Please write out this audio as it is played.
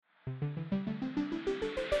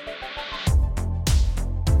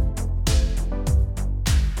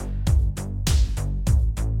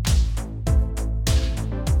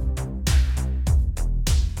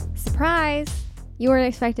You weren't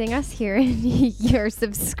expecting us here in your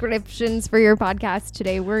subscriptions for your podcast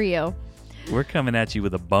today, were you? We're coming at you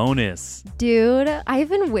with a bonus. Dude, I've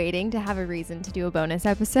been waiting to have a reason to do a bonus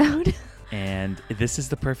episode. And this is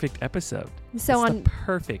the perfect episode. So it's the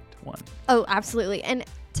perfect one. Oh, absolutely. And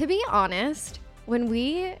to be honest, when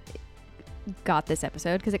we got this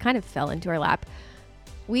episode, because it kind of fell into our lap,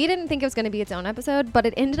 we didn't think it was going to be its own episode, but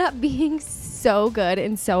it ended up being so good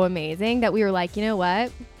and so amazing that we were like, you know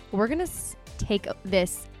what? We're going to take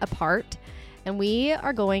this apart and we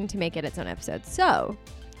are going to make it its own episode. So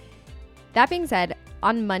that being said,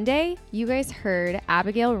 on Monday, you guys heard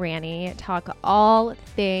Abigail Ranney talk all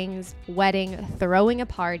things wedding, throwing a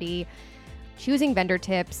party, choosing vendor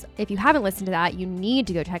tips. If you haven't listened to that, you need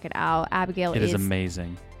to go check it out. Abigail is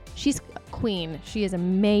amazing. She's queen. She is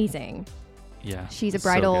amazing. Yeah. She's a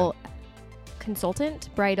bridal consultant,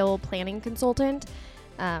 bridal planning consultant.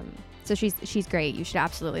 So she's great. You should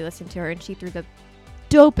absolutely listen to her. And she threw the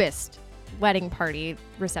dopest wedding party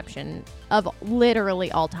reception of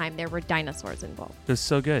literally all time. There were dinosaurs involved. It was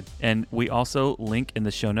so good. And we also link in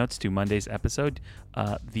the show notes to Monday's episode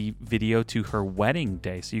the video to her wedding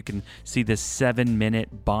day. So you can see this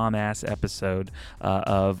 7-minute bomb-ass episode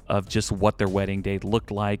of just what their wedding day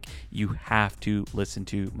looked like. You have to listen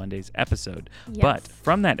to Monday's episode. Yes. But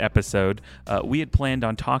from that episode, we had planned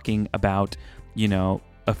on talking about,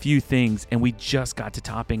 a few things, and we just got to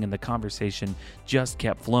topping and the conversation just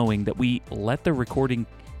kept flowing that we let the recording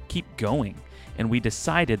keep going. And we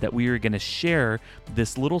decided that we were going to share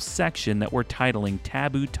this little section that we're titling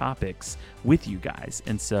Taboo Topics with you guys.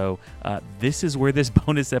 And so this is where this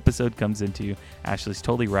bonus episode comes into. Ashley's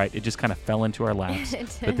totally right. It just kind of fell into our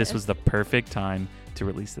laps, but this was the perfect time to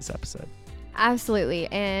release this episode. Absolutely.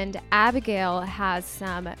 And Abigail has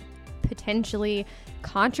some potentially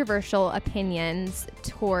controversial opinions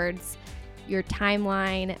towards your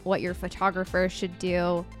timeline, what your photographer should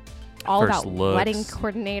do, all First about looks. wedding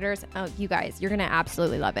coordinators. Oh, you guys, you're going to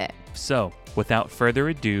absolutely love it. So without further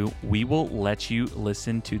ado, we will let you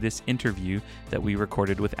listen to this interview that we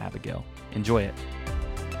recorded with Abigail. Enjoy it.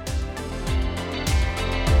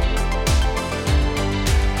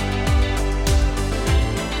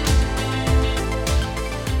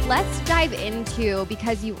 Let's dive into,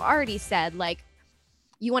 because you already said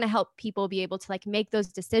you want to help people be able to make those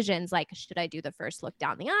decisions. Should I do the first look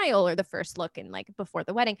down the aisle or the first look in before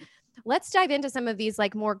the wedding? Let's dive into some of these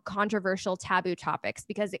more controversial taboo topics,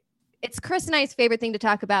 because it's Chris and I's favorite thing to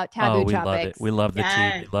talk about. Taboo we topics. love it. We love the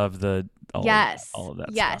tea. We love the all of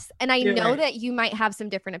that stuff. And I know that you might have some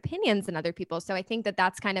different opinions than other people. So I think that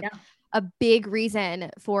that's kind of a big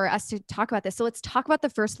reason for us to talk about this. So let's talk about the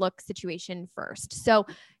first look situation first. So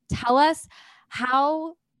tell us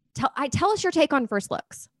tell us your take on first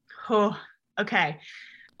looks. Oh, okay.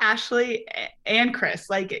 Ashley and Chris,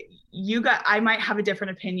 I might have a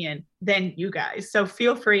different opinion than you guys. So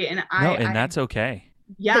feel free. And that's okay.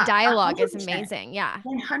 Yeah. The dialogue 100%, is amazing. Yeah.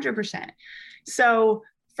 100%. So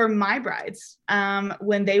for my brides,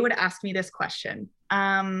 when they would ask me this question,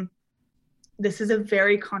 this is a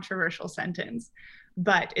very controversial sentence,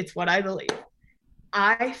 but it's what I believe.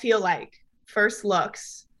 I feel like first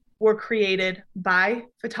looks were created by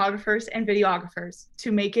photographers and videographers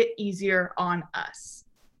to make it easier on us.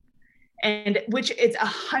 And which it's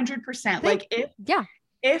 100%.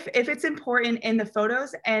 If it's important in the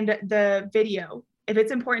photos and the video, if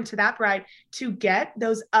it's important to that bride to get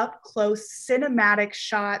those up close cinematic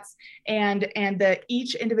shots and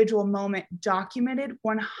each individual moment documented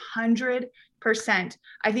 100%,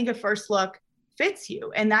 I think a first look fits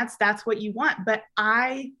you, and that's what you want. But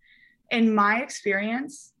in my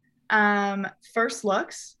experience, first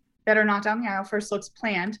looks that are not down the aisle, first looks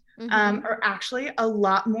planned, are actually a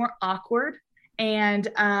lot more awkward and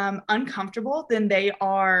uncomfortable than they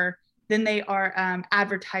are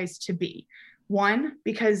advertised to be. One,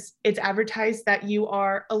 because it's advertised that you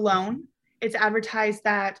are alone. It's advertised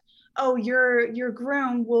that, your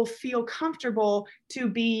groom will feel comfortable to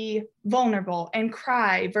be vulnerable and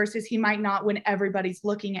cry versus he might not when everybody's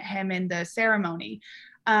looking at him in the ceremony.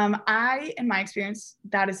 In my experience,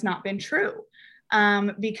 that has not been true,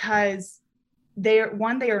 because they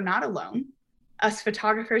are not alone. Us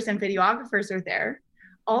photographers and videographers are there.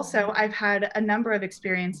 Also, I've had a number of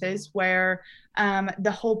experiences where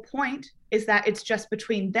the whole point is that it's just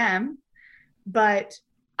between them, but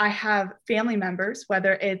I have family members,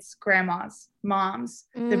 whether it's grandmas, moms,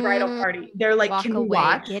 the bridal party. They're like, walk "Can away, we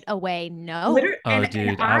watch?" Get away, no.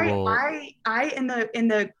 Dude, I will. I in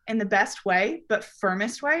the best way, but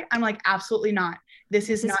firmest way, I'm like, absolutely not. This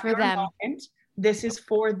is not for your them. moment. This is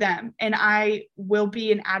for them. And I will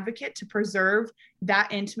be an advocate to preserve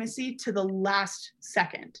that intimacy to the last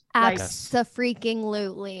second.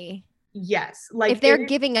 Abso-freaking-lutely. Yes. Like if they're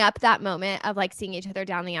giving up that moment of like seeing each other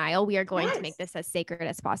down the aisle, we are going Yes. to make this as sacred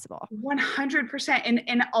as possible. 100%.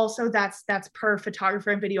 And also that's per photographer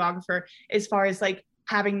and videographer, as far as like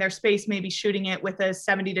having their space, maybe shooting it with a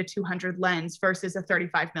 70 to 200 lens versus a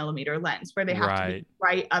 35 millimeter lens where they have to be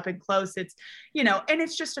right up and close. It's, you know, and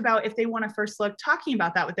it's just about, if they want to first look, talking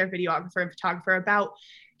about that with their videographer and photographer, about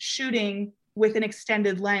shooting with an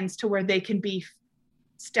extended lens to where they can be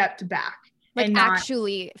stepped back. Like and not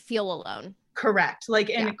actually feel alone. Correct. Like,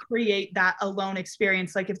 and create that alone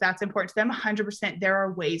experience. Like if that's important to them, 100%, there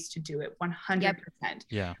are ways to do it. 100%. Yep.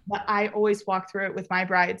 Yeah. But I always walk through it with my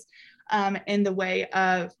brides in the way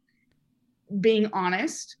of being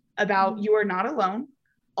honest about you are not alone.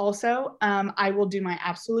 Also, I will do my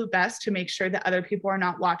absolute best to make sure that other people are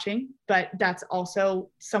not watching, but that's also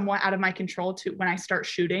somewhat out of my control too when I start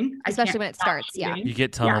shooting. Especially when it starts, shooting. You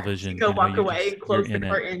get tunnel vision. Go walk away and close the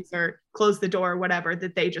curtains or close the door, whatever,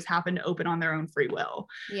 that they just happen to open on their own free will.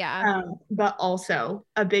 Yeah. But also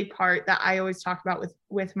a big part that I always talk about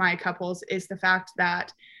with my couples is the fact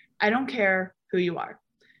that I don't care who you are.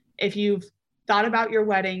 If you've thought about your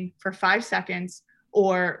wedding for 5 seconds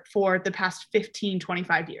or for the past 15,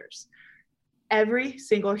 25 years, every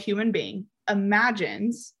single human being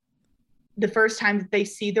imagines the first time that they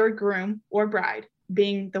see their groom or bride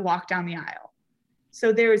being the walk down the aisle.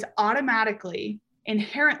 So there is automatically,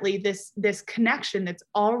 inherently, this connection that's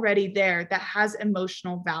already there that has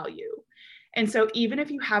emotional value. And so even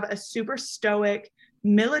if you have a super stoic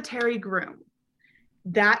military groom,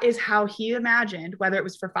 that is how he imagined, whether it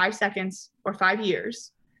was for 5 seconds or 5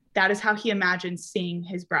 years, that is how he imagined seeing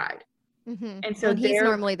his bride. Mm-hmm. And so he's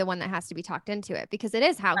normally the one that has to be talked into it because it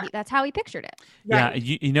is how that's how he pictured it. Right.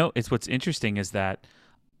 Yeah. You know, it's what's interesting is that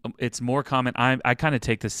it's more common. I kind of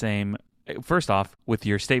take the same, first off, with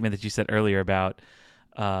your statement that you said earlier about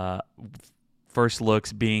first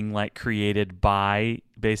looks being like created by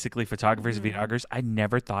basically photographers and videographers. I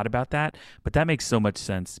never thought about that, but that makes so much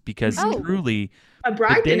sense because truly a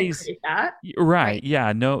bride didn't create that. Right.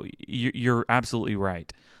 Yeah. No, you're absolutely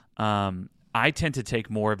right. I tend to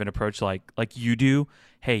take more of an approach like you do.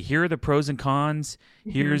 Hey, here are the pros and cons.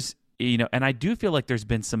 Here's, you know, and I do feel like there's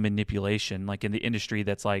been some manipulation like in the industry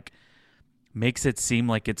that's like makes it seem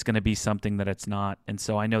like it's going to be something that it's not. And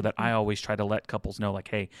so I know that I always try to let couples know like,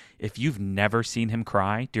 hey, if you've never seen him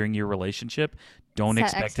cry during your relationship, don't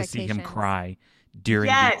expect to see him cry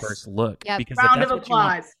during the first look. Yep. Because round of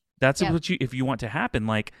applause. That's what if you want to happen,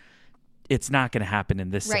 like it's not going to happen in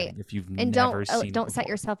this setting if you've never seen it. Don't set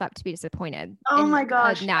yourself up to be disappointed. Oh my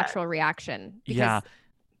gosh. A natural reaction. Because,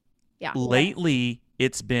 yeah. Lately,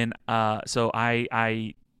 it's been so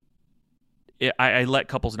I let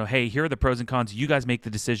couples know, hey, here are the pros and cons. You guys make the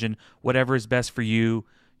decision. Whatever is best for you,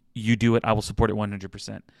 you do it. I will support it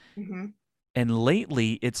 100%. Mm-hmm. And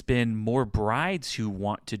lately, it's been more brides who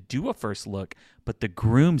want to do a first look, but the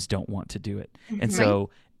grooms don't want to do it. Mm-hmm. And so,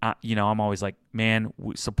 you know, I'm always like, man,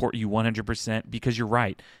 we support you 100% because you're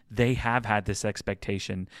right. They have had this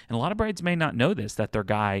expectation. And a lot of brides may not know this, that their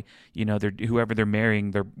guy, you know, whoever they're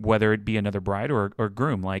marrying, whether it be another bride or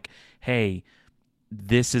groom, like, hey,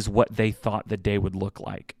 this is what they thought the day would look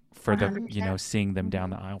like for the, you know, seeing them down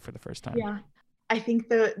the aisle for the first time. Yeah. I think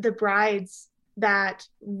the brides that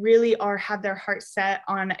really have their heart set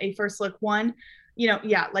on a first look, one, you know,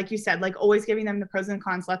 like you said, like always giving them the pros and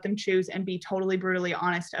cons, let them choose and be totally brutally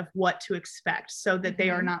honest of what to expect so that they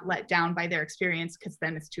are not let down by their experience, because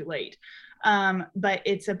then it's too late. But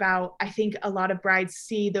it's about, I think a lot of brides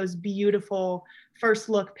see those beautiful first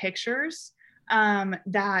look pictures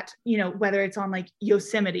that, you know, whether it's on like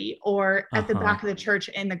Yosemite or at the back of the church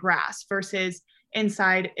in the grass versus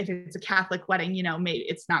inside, if it's a Catholic wedding, you know, maybe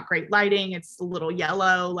it's not great lighting, it's a little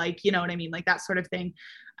yellow, like, you know what I mean? Like that sort of thing.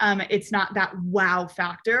 It's not that wow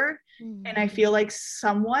factor. Mm-hmm. And I feel like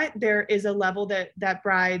somewhat there is a level that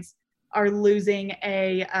brides are losing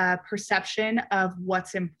a perception of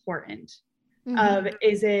what's important. Mm-hmm.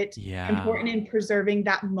 Is it important in preserving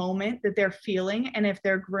that moment that they're feeling? And if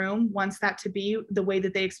their groom wants that to be the way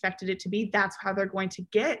that they expected it to be, that's how they're going to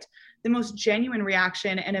get the most genuine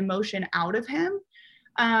reaction and emotion out of him.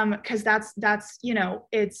 Because that's, you know,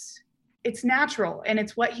 it's natural and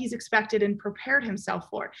it's what he's expected and prepared himself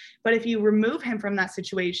for. But if you remove him from that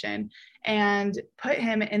situation and put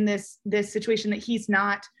him in this situation that he's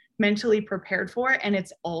not mentally prepared for, and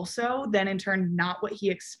it's also then in turn not what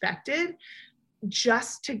he expected,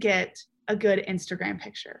 just to get a good Instagram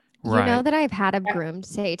picture. Right. You know that I've had a groom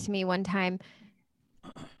say to me one time,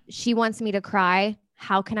 she wants me to cry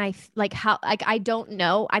how can I I don't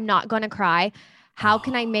know. I'm not going to cry. How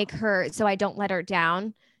can I make her so I don't let her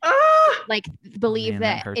down? Ah! Like believe man,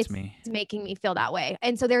 that that hurts it's me. making me feel that way.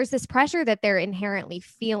 And so there's this pressure that they're inherently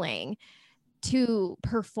feeling to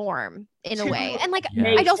perform in a way. And like,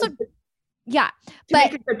 Yes. I'd also, yeah, to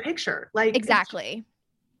but make a good picture. Like exactly.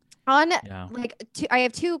 On Yeah. like, I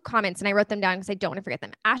have 2 comments and I wrote them down because I don't want to forget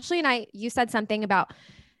them. Ashley and I, you said something about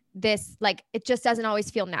this, like, it just doesn't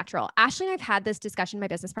always feel natural. Ashley and I've had this discussion, my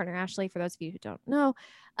business partner, Ashley, for those of you who don't know,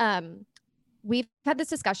 we've had this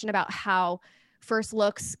discussion about how first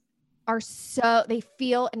looks are so, they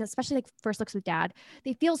feel, and especially like first looks with dad,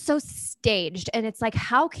 they feel so staged. And it's like,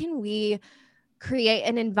 how can we create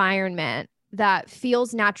an environment that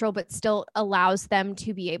feels natural, but still allows them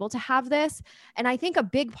to be able to have this? And I think a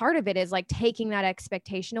big part of it is like taking that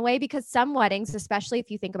expectation away, because some weddings, especially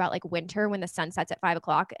if you think about like winter when the sun sets at 5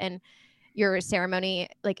 o'clock and your ceremony,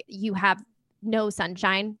 like you have no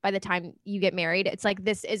sunshine by the time you get married. It's like,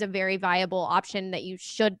 this is a very viable option that you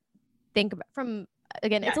should think about from,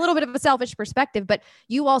 again, it's a little bit of a selfish perspective, but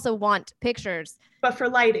you also want pictures. But for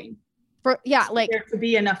lighting. For, yeah, like there to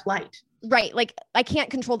be enough light. Right. Like I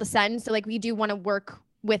can't control the sun. So like we do want to work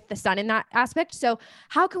with the sun in that aspect. So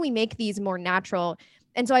how can we make these more natural?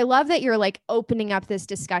 And so I love that you're like opening up this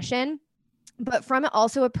discussion, but from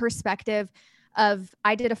also a perspective of,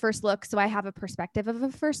 I did a first look, so I have a perspective of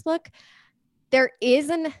a first look. There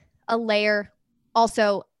is a layer.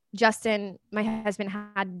 Also, Justin, my husband,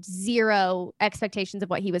 had 0 expectations of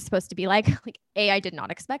what he was supposed to be like. Like, I did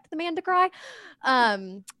not expect the man to cry.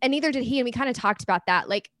 And neither did he. And we kind of talked about that.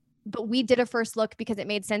 Like, but we did a first look because it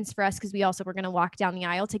made sense for us, because we also were going to walk down the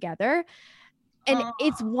aisle together. And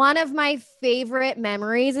it's one of my favorite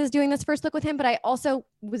memories is doing this first look with him. But I also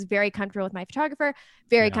was very comfortable with my photographer,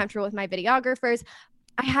 very comfortable with my videographers.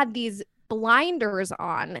 I had these blinders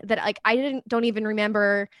on that, like, I don't even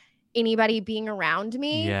remember anybody being around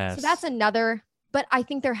me. Yes. So that's another, but I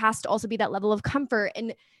think there has to also be that level of comfort,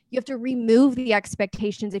 and you have to remove the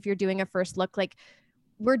expectations if you're doing a first look. Like,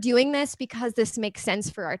 we're doing this because this makes sense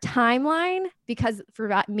for our timeline, because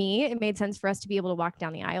for me, it made sense for us to be able to walk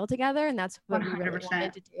down the aisle together. And that's what 100%. we really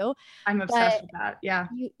wanted to do. I'm obsessed with that. Yeah.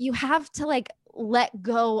 You have to like let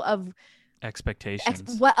go of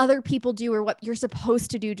expectations, what other people do or what you're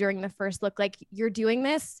supposed to do during the first look. Like, you're doing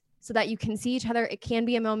this so that you can see each other. It can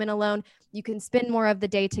be a moment alone. You can spend more of the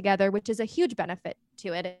day together, which is a huge benefit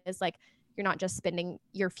to it. Is like, you're not just spending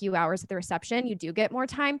your few hours at the reception. You do get more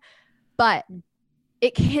time, but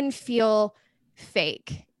it can feel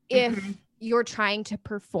fake if you're trying to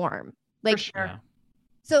perform. Like, for sure.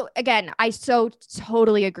 So again, I so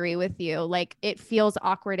totally agree with you. Like, it feels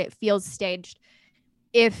awkward. It feels staged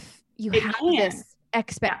if you have this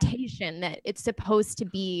expectation that it's supposed to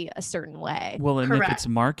be a certain way. Well, and Correct. if it's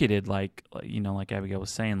marketed like, you know, like Abigail was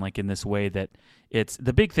saying, like in this way that it's,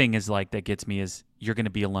 the big thing is like, that gets me is you're going to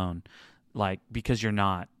be alone. Like, because you're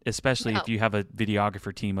not, especially if you have a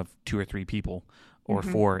videographer team of 2 or 3 people, or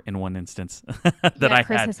 4 in one instance that I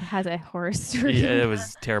Chris had. has a horse. Yeah, it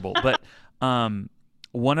was terrible. But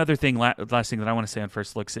one other thing, last thing that I want to say on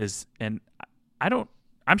first looks is, and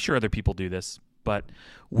I'm sure other people do this, but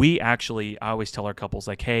I always tell our couples,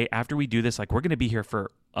 like, hey, after we do this, like, we're going to be here for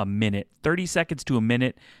a minute, 30 seconds to a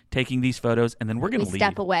minute, taking these photos, and then we're going to leave.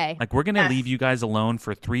 Step away. Like, we're going to leave you guys alone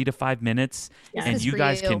for 3 to 5 minutes, and you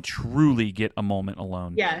guys can truly get a moment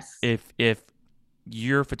alone. Yes. If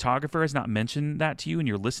your photographer has not mentioned that to you and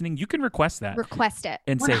you're listening, you can request it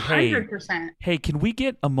and 100%. say, hey, can we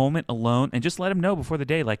get a moment alone? And just let them know before the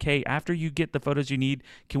day, like, hey, after you get the photos you need,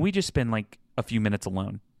 can we just spend like a few minutes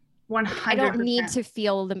alone? 100%. I don't need to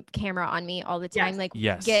feel the camera on me all the time.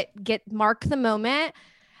 Yes. Like, mark the moment.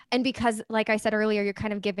 And because, like I said earlier, you're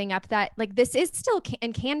kind of giving up that, like, this is still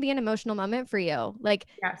can be an emotional moment for you. Like,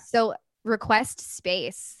 so request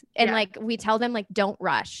space. And like, we tell them, like, don't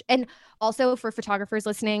rush. And also for photographers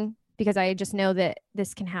listening, because I just know that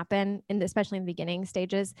this can happen, and especially in the beginning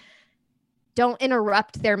stages, don't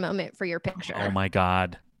interrupt their moment for your picture. Oh my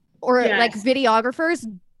God. Or like, videographers,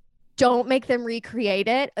 don't make them recreate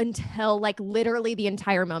it until like literally the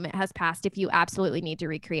entire moment has passed. If you absolutely need to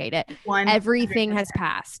recreate it, 100%. Everything has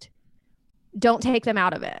passed. Don't take them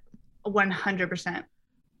out of it. 100%.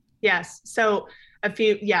 Yes. So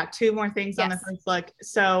 2 more things on the first look.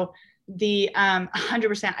 So the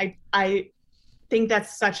 100%, I think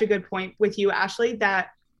that's such a good point with you, Ashley, that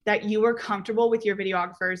you were comfortable with your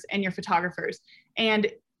videographers and your photographers. And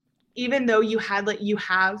even though you have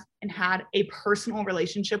had a personal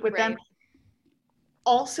relationship with them,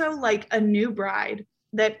 also like a new bride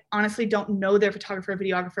that honestly don't know their photographer or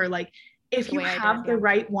videographer, like, if The you way I have did, the yeah.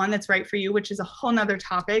 right one that's right for you, which is a whole nother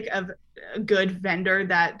topic of a good vendor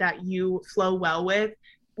that you flow well with,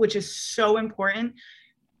 which is so important.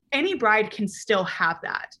 Any bride can still have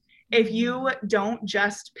that. If you don't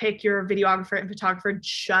just pick your videographer and photographer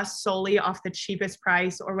just solely off the cheapest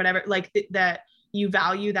price or whatever, like that you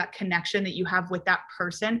value that connection that you have with that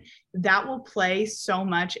person, that will play so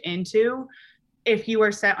much into if you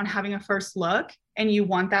are set on having a first look and you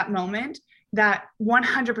want that moment, that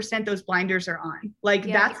 100% those blinders are on. Like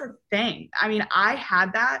that's a thing. I mean, I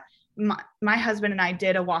had that. My husband and I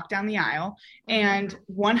did a walk down the aisle, and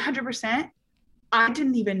 100%, I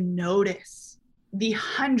didn't even notice the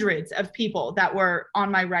hundreds of people that were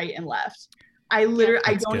on my right and left. I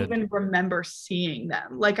don't even remember seeing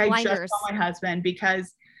them. Like I Blinders. just saw my husband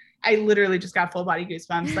because I literally just got full body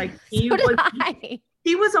goosebumps. Like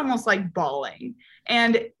he was almost like bawling.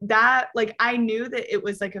 And that, like, I knew that it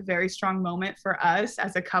was like a very strong moment for us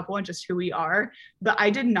as a couple and just who we are, but I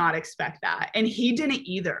did not expect that. And he didn't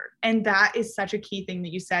either. And that is such a key thing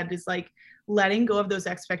that you said, is like letting go of those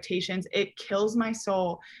expectations. It kills my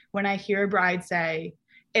soul when I hear a bride say,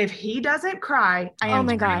 if he doesn't cry, I am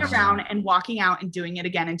turning around and walking out and doing it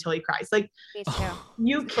again until he cries. Like,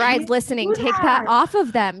 you brides listening, take that off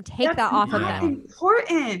of them. Take that off of them.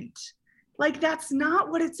 Important. Like, that's not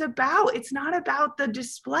what it's about. It's not about the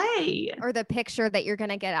display or the picture that you're going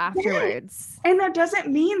to get afterwards. And that doesn't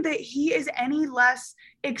mean that he is any less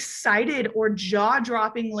excited or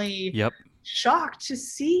jaw-droppingly shocked to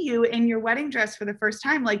see you in your wedding dress for the first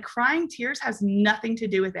time. Like, crying tears has nothing to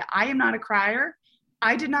do with it. I am not a crier.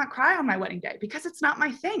 I did not cry on my wedding day because it's not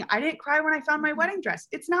my thing. I didn't cry when I found my wedding dress.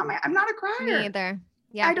 I'm not a crier. Me either.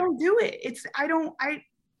 Yeah. I don't do it.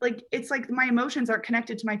 It's like my emotions aren't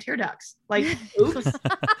connected to my tear ducts. Like, oops.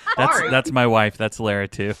 That's my wife. That's Lara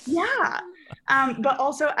too. Yeah. But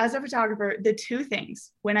also as a photographer, the two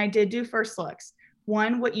things when I did do first looks,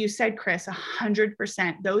 one, what you said, Chris,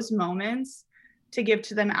 100%, those moments to give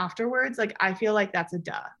to them afterwards. Like, I feel like that's a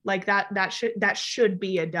duh. Like that should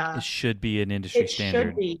be a duh. It should be an industry standard. It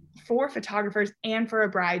should be for photographers and for a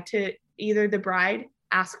bride to either the bride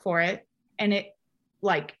ask for it, and it,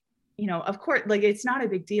 like, you know, of course, like, it's not a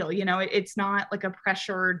big deal. You know, it's not like a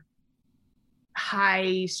pressured,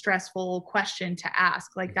 high stressful question to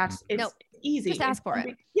ask. Like, it's easy. Just ask for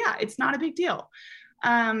it. Yeah. It's not a big deal.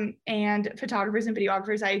 And photographers and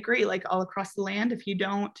videographers, I agree, like all across the land, if you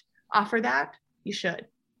don't offer that, you should,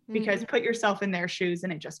 because put yourself in their shoes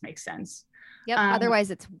and it just makes sense. Yep. Otherwise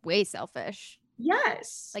it's way selfish.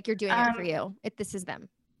 Yes. Like, you're doing it for you. This is them.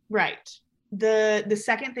 Right. The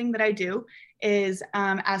second thing that I do is,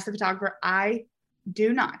 as the photographer, I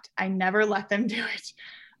never let them do it,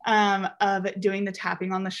 of doing the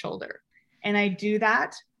tapping on the shoulder. And I do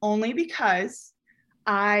that only because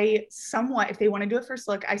if they want to do a first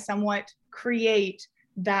look, I somewhat create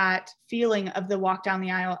that feeling of the walk down the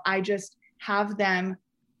aisle. I just have them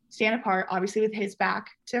stand apart, obviously with his back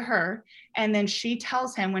to her. And then she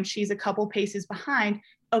tells him when she's a couple paces behind,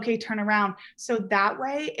 okay, turn around. So that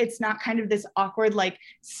way it's not kind of this awkward, like,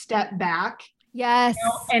 step back. Yes. You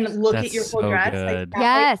know, and look at your full dress. Like,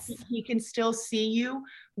 yes. He can still see you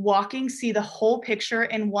walking, see the whole picture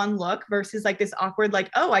in one look, versus like this awkward, like,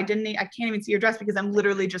 oh, I can't even see your dress because I'm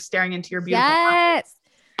literally just staring into your beautiful eyes.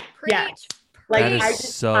 Preach. Yes. Like,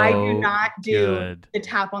 I do not do the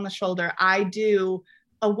tap on the shoulder. I do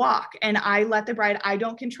a walk, and I let the bride, I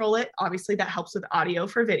don't control it. Obviously that helps with audio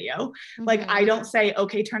for video. Like, I don't say,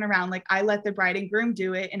 okay, turn around. Like, I let the bride and groom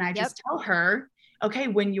do it. And I just tell her, okay,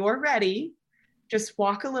 when you're ready, just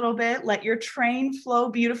walk a little bit, let your train flow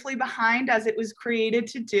beautifully behind as it was created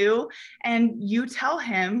to do. And you tell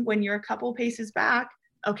him when you're a couple paces back,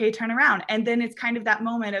 okay, turn around. And then it's kind of that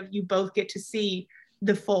moment of you both get to see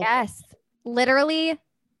the full. Yes. Literally,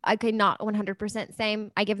 I could not 100%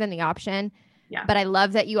 same. I give them the option. Yeah. But I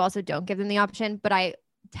love that you also don't give them the option. But I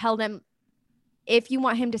tell them, if you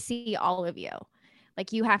want him to see all of you,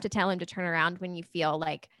 like, you have to tell him to turn around when you feel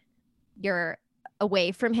like you're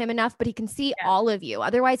away from him enough, but he can see all of you.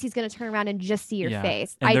 Otherwise, he's going to turn around and just see your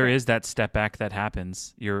face. And there is that step back that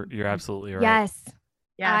happens. You're absolutely right. Yes.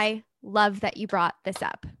 I love that you brought this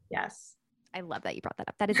up. Yes. I love that you brought that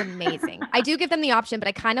up. That is amazing. I do give them the option, but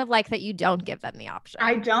I kind of like that you don't give them the option.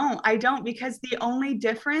 I don't, because the only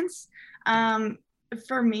difference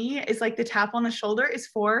for me is, like, the tap on the shoulder is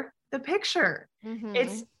for the picture.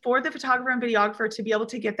 It's for the photographer and videographer to be able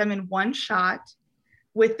to get them in one shot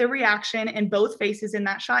with the reaction and both faces in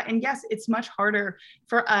that shot. And yes, it's much harder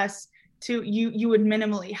for us to, you would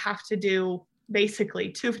minimally have to do basically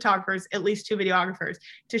 2 photographers, at least 2 videographers,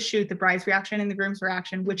 to shoot the bride's reaction and the groom's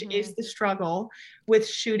reaction, which is the struggle with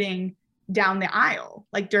shooting down the aisle,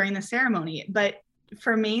 like during the ceremony. But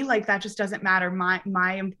for me, like that just doesn't matter.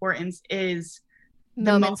 My importance is the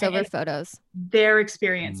Moments over moment, photos. their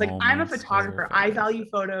experience. Like I'm a Moments photographer. over I photos. value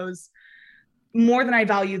photos more than I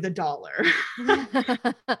value the dollar.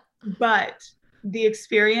 But the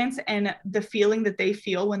experience and the feeling that they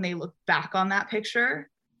feel when they look back on that picture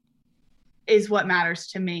is what matters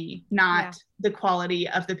to me, not the quality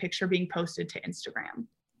of the picture being posted to Instagram.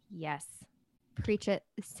 Yes. Preach it,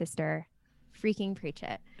 sister. Freaking preach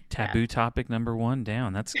it. Taboo topic number 1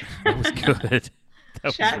 down. That was good.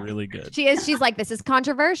 That Check. was really good. She's like, this is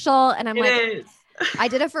controversial. And I'm It like, is. I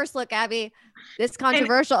did a first look, Abby. This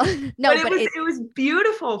controversial. But it was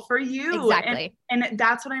beautiful for you. Exactly. And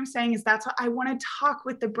that's what I'm saying is that's what I want to talk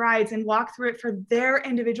with the brides and walk through it for their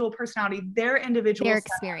individual personality, their individual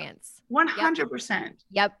experience. 100%.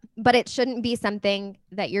 Yep. But it shouldn't be something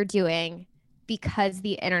that you're doing because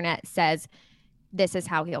the internet says this is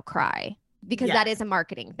how he'll cry, because that is a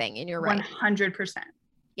marketing thing. And you're right. 100%.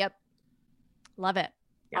 Yep. Love it.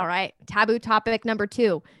 Yep. All right. Taboo topic number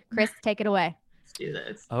 2. Chris, take it away. Let's do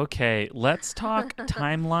this. Okay, let's talk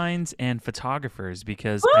timelines and photographers,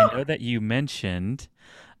 because I know that you mentioned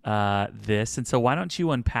this. And so why don't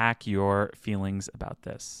you unpack your feelings about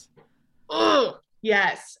this? Oh,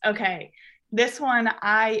 yes. Okay. This one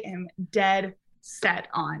I am dead set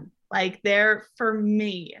on. Like they're for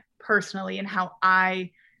me personally and how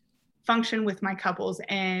I function with my couples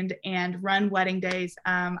and run wedding days.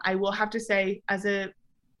 I will have to say as a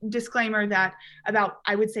disclaimer that about,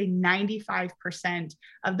 I would say 95%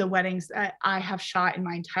 of the weddings that I have shot in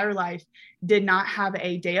my entire life did not have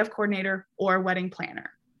a day of coordinator or wedding planner.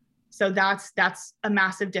 So that's a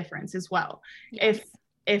massive difference as well. Yes.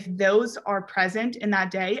 If those are present in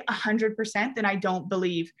that day, 100%, then I don't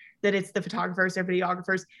believe that it's the photographer's or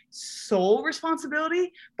videographer's sole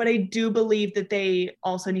responsibility, but I do believe that they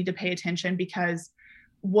also need to pay attention, because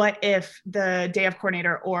what if the day of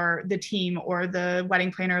coordinator or the team or the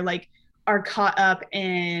wedding planner like are caught up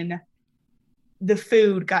in the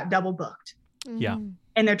food got double booked? Yeah.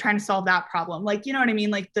 And they're trying to solve that problem. Like, you know what I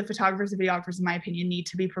mean? Like the photographers and videographers, in my opinion, need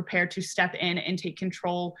to be prepared to step in and take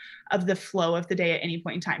control of the flow of the day at any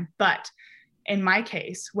point in time. But in my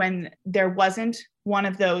case, when there wasn't one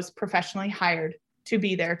of those professionally hired to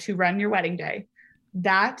be there to run your wedding day,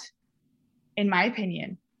 that, in my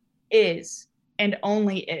opinion, is and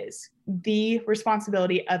only is the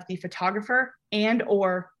responsibility of the photographer and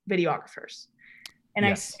or videographers. And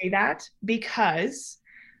Yes. I say that because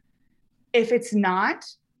if it's not,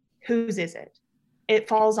 whose is it? It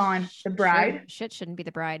falls on the bride. Sure. Shit shouldn't be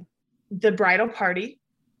the bride. The bridal party,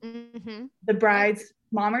 Mm-hmm. the bride's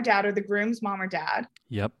mom or dad, or the groom's mom or dad.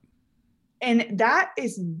 Yep. And that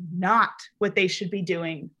is not what they should be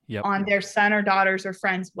doing Yep. on their son or daughter's or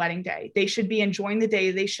friend's wedding day. They should be enjoying the day.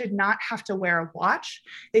 They should not have to wear a watch.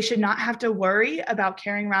 They should not have to worry about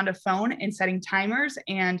carrying around a phone and setting timers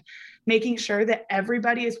and making sure that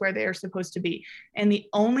everybody is where they are supposed to be. And the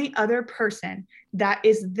only other person that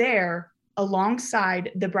is there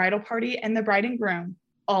alongside the bridal party and the bride and groom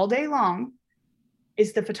all day long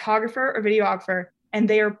is the photographer or videographer, and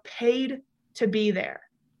they are paid to be there.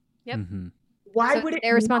 Yep. Mm-hmm. Why So would it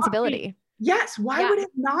their responsibility? Yes. Why would it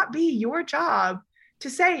not be your job to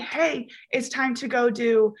say, hey, it's time to go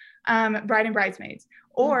do bride and bridesmaids?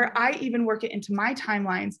 Or I even work it into my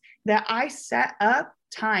timelines that I set up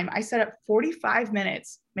time. I set up 45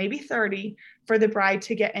 minutes, maybe 30 for the bride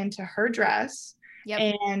to get into her dress. Yep.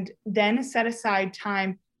 And then set aside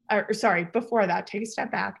time, before that, take a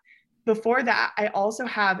step back. Before that, I also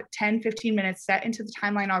have 10, 15 minutes set into the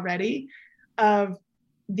timeline already of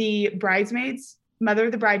the bridesmaids, mother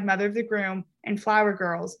of the bride, mother of the groom, and flower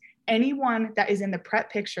girls. Anyone that is in the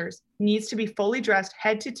prep pictures needs to be fully dressed,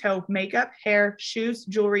 head to toe, makeup, hair, shoes,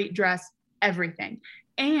 jewelry, dress, everything.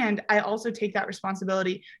 And I also take that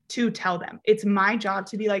responsibility to tell them. It's my job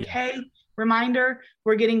to be like, hey, reminder,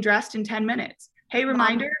 we're getting dressed in 10 minutes. Hey,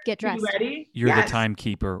 reminder, Mom, get dressed. You ready? You're the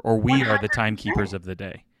timekeeper, or we are the 100%. timekeepers of the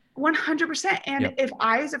day. 100%. And Yep. if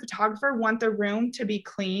I, as a photographer, want the room to be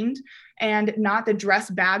cleaned and not the dress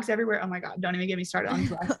bags everywhere, oh my God, don't even get me started on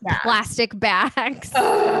dress bags. Plastic bags.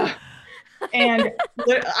 Ugh. And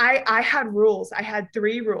I had rules. I had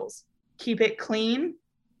 3 rules: keep it clean,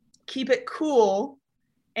 keep it cool,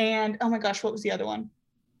 and oh my gosh, what was the other one?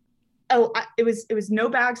 It was no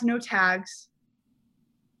bags, no tags,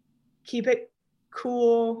 keep it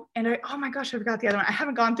cool, and oh my gosh, I forgot the other one. I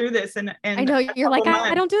haven't gone through this and I know you're like,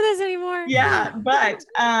 I don't do this anymore. Yeah, but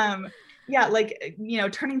like,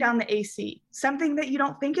 turning down the AC, something that you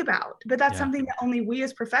don't think about, but that's something that only we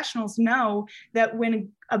as professionals know, that when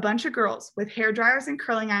a bunch of girls with hair dryers and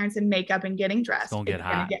curling irons and makeup and getting dressed, It's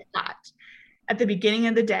gonna get hot. at the beginning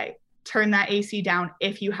of the day, turn that AC down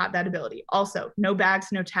if you have that ability. Also, no bags,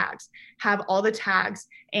 no tags. Have all the tags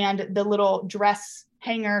and the little dress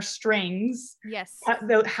hanger strings. Yes.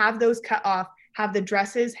 Have those cut off. Have the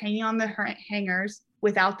dresses hanging on the hangers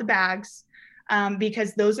without the bags,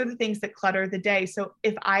 because those are the things that clutter the day. So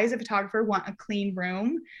if I, as a photographer, want a clean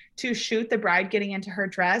room to shoot the bride getting into her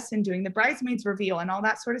dress and doing the bridesmaids reveal and all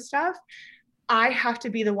that sort of stuff, I have to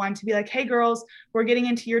be the one to be like, hey girls, we're getting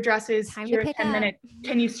into your dresses. Time Here to in pick 10 up. minutes.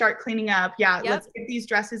 Can you start cleaning up? Yeah, Yep. Let's get these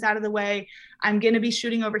dresses out of the way. I'm going to be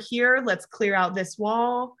shooting over here. Let's clear out this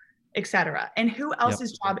wall, etc. And who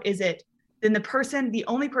else's job is it than the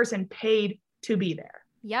only person paid to be there?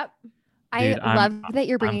 Yep. Dude, I love that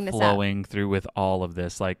you're bringing I'm this up. flowing through with all of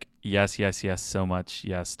this. Like, yes, yes, yes, so much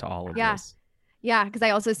yes to all of this. Yeah, because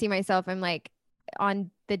I also see myself, I'm like, on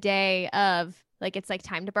the day of, like, it's like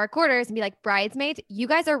time to bar quarters and be like, bridesmaids, you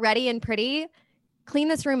guys are ready and pretty. Clean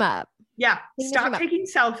this room up. Yeah. Stop taking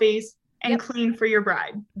selfies and clean for your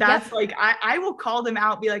bride. That's like, I will call them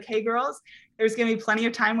out, be like, hey girls, there's going to be plenty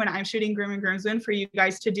of time when I'm shooting groom and groomsmen for you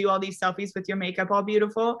guys to do all these selfies with your makeup all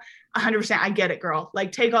beautiful. 100%. I get it, girl.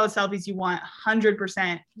 Like, take all the selfies you want.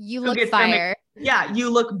 100%. You look fire. Yeah.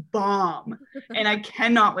 You look bomb. And I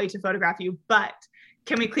cannot wait to photograph you, but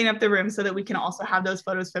can we clean up the room so that we can also have those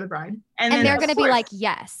photos for the bride? And they're going to be like,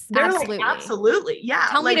 yes, absolutely. Like, absolutely. Yeah.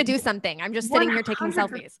 Tell me to do something. I'm just sitting here taking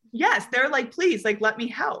selfies. Yes. They're like, please, like, let me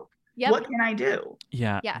help. Yep. What can I do?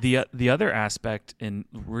 Yeah. Yes. The other aspect and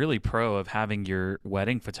really pro of having your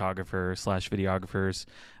wedding photographer / videographers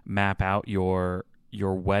map out your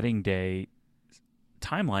wedding day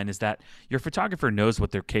timeline is that your photographer knows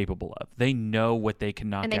what they're capable of. They know what they can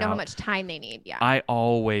knock out. And they know how much time they need. Yeah. I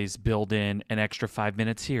always build in an extra 5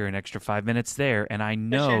 minutes here, an extra 5 minutes there. And I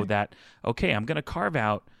know that, okay, I'm going to carve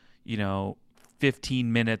out,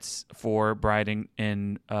 15 minutes for bride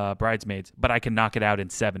and bridesmaids, but I can knock it out in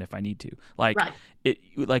 7 if I need to.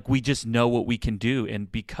 Like we just know what we can do.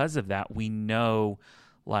 And because of that, we know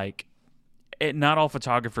not all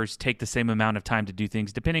photographers take the same amount of time to do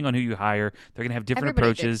things. Depending on who you hire, they're going to have different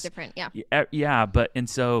approaches. Different, yeah. Yeah.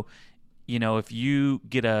 So, if you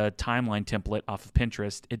get a timeline template off of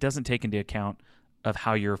Pinterest, it doesn't take into account of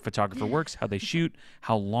how your photographer works, how they shoot,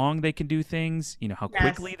 how long they can do things, how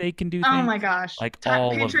quickly they can do things. Oh my gosh. Like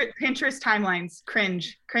Pinterest timelines,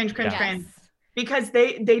 cringe. Because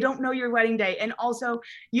they don't know your wedding day. And also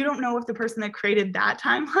you don't know if the person that created that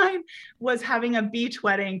timeline was having a beach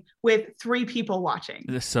wedding with 3 people watching.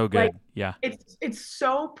 It's so good. Like, yeah. It's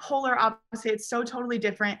so polar opposite. It's so totally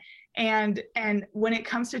different. And when it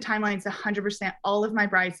comes to timelines, 100%, all of my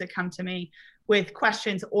brides that come to me with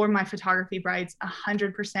questions, or my photography brides,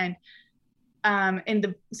 100%.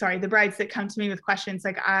 The brides that come to me with questions,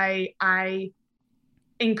 like I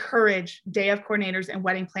encourage day of coordinators and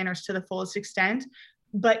wedding planners to the fullest extent.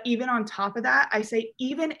 But even on top of that, I say,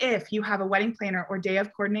 even if you have a wedding planner or day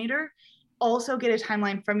of coordinator, also get a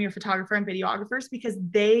timeline from your photographer and videographers, because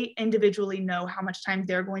they individually know how much time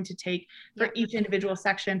they're going to take for each individual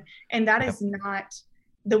section. And that is not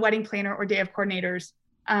the wedding planner or day of coordinators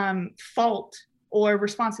fault or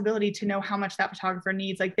responsibility to know how much that photographer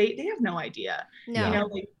needs. Like they have no idea. No.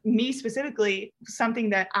 Like me specifically,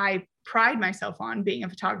 something that I pride myself on being a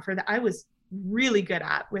photographer that I was really good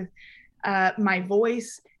at with my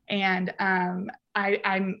voice, and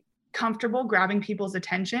I'm comfortable grabbing people's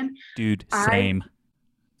attention. Dude, same.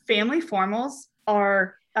 Family formals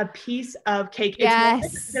are a piece of cake. Yes.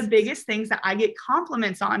 It's one of the biggest things that I get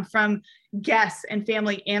compliments on from guests and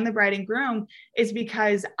family and the bride and groom, is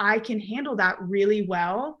because I can handle that really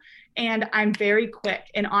well. And I'm very quick.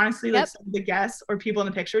 And honestly, like some of the guests or people in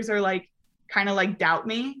the pictures are like, kind of like doubt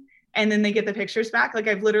me. And then they get the pictures back. Like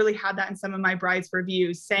I've literally had that in some of my brides'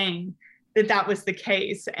 reviews, saying that was the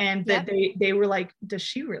case. And that they were like, does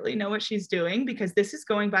she really know what she's doing? Because this is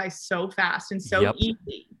going by so fast and so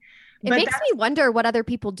easy. It makes me wonder what other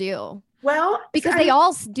people do. Well, because they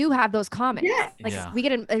all do have those comments. Yeah. We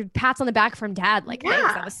get a pats on the back from dad, like,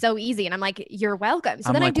 thanks, that was so easy. And I'm like, you're welcome. So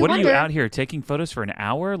I'm then like, I do what wonder, are you out here taking photos for an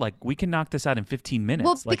hour? Like, we can knock this out in 15 minutes.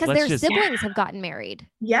 Well, like, because their siblings have gotten married.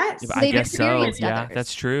 Yes. I guess so. Yeah,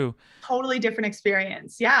 that's true. Totally different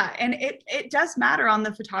experience. Yeah. And it does matter on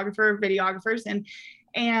the photographer, videographers,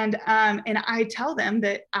 and I tell them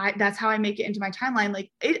that that's how I make it into my timeline.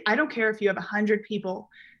 Like I don't care if you have 100 people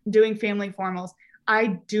doing family formals.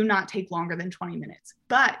 I do not take longer than 20 minutes.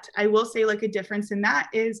 But I will say, like, a difference in that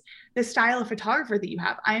is the style of photographer that you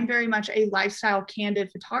have. I am very much a lifestyle,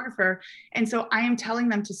 candid photographer. And so I am telling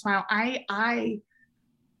them to smile. I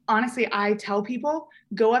honestly, I tell people,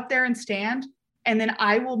 go up there and stand, and then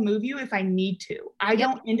I will move you if I need to. I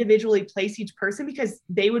don't individually place each person because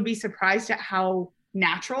they would be surprised at how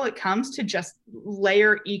natural it comes to just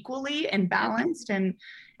layer equally and balanced and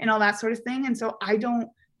all that sort of thing. And so I don't,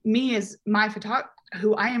 me as my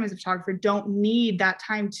who I am as a photographer, don't need that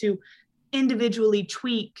time to individually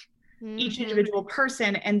tweak each individual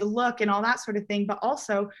person and the look and all that sort of thing. But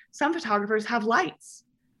also some photographers have lights.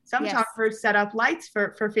 Some photographers set up lights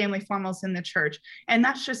for family formals in the church. And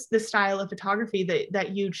that's just the style of photography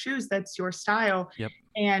that you choose. That's your style. Yep.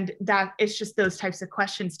 And that it's just those types of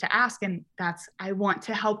questions to ask. And I want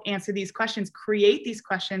to help answer these questions, create these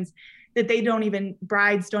questions that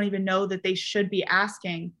brides don't even know that they should be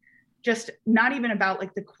asking. Just not even about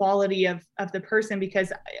like the quality of the person,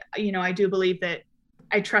 because, I do believe that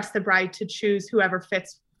I trust the bride to choose whoever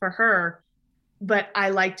fits for her, but I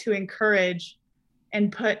like to encourage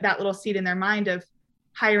and put that little seed in their mind of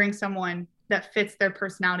hiring someone that fits their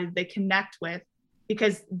personality, that they connect with,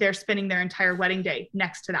 because they're spending their entire wedding day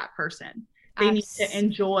next to that person. They need to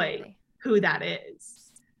enjoy who that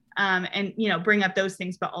is. And, bring up those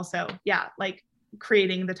things, but also, like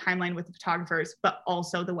creating the timeline with the photographers, but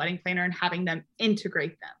also the wedding planner and having them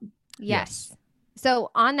integrate them. Yes.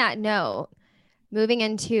 So on that note, moving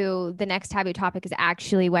into the next taboo topic is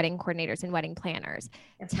actually wedding coordinators and wedding planners.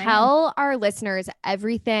 Yes, Tell our listeners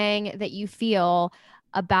everything that you feel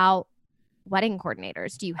about wedding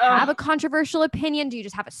coordinators. Do you have a controversial opinion? Do you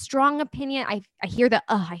just have a strong opinion? I hear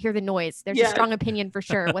the noise. There's a strong opinion for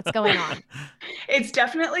sure. What's going on? It's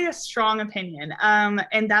definitely a strong opinion.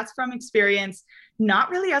 And that's from experience, not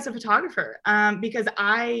really as a photographer, because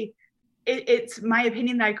it's my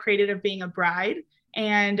opinion that I created of being a bride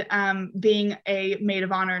and being a maid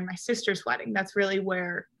of honor in my sister's wedding. That's really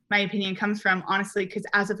where my opinion comes from, honestly, because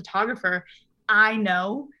as a photographer, I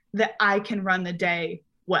know that I can run the day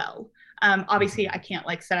well. Obviously, I can't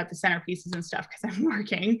like set up the centerpieces and stuff because I'm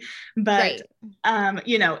working, but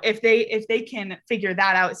if they can figure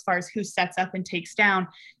that out as far as who sets up and takes down,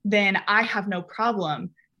 then I have no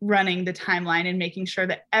problem running the timeline and making sure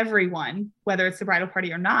that everyone, whether it's the bridal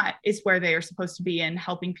party or not, is where they are supposed to be and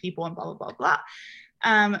helping people and blah, blah, blah,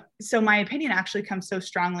 blah. So my opinion actually comes so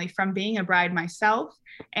strongly from being a bride myself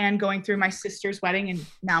and going through my sister's wedding and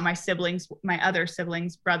now my other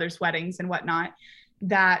siblings, brothers' weddings and whatnot,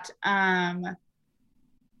 that,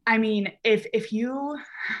 if you,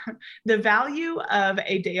 the value of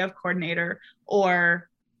a day of coordinator or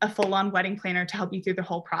a full-on wedding planner to help you through the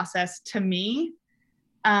whole process, to me,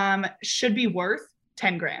 should be worth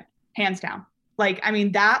 10 grand, hands down.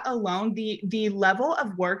 That alone, the level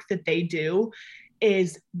of work that they do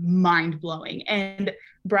is mind blowing. And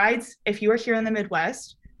brides, if you are here in the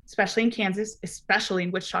Midwest, especially in Kansas, especially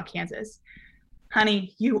in Wichita, Kansas,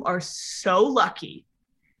 honey, you are so lucky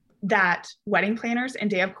that wedding planners and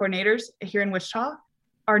day of coordinators here in Wichita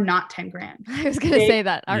are not 10 grand. I was going to say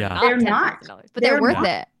that. They're not, but they're worth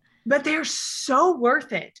it. But they're so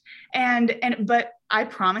worth it. But I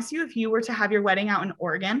promise you, if you were to have your wedding out in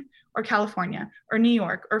Oregon or California or New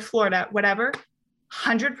York or Florida, whatever,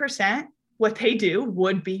 100% what they do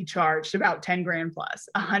would be charged about 10 grand plus,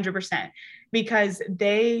 100%, because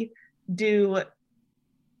they do.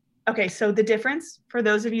 Okay, so the difference, for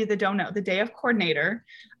those of you that don't know, the day of coordinator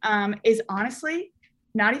is honestly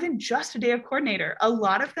not even just a day of coordinator. A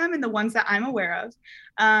lot of them, and the ones that I'm aware of,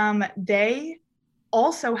 they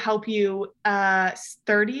also help you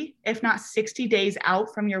 30, if not 60 days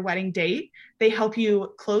out from your wedding date. They help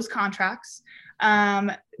you close contracts.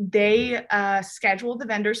 They schedule the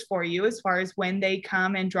vendors for you as far as when they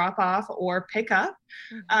come and drop off or pick up.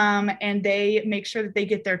 And they make sure that they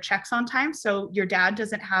get their checks on time. So your dad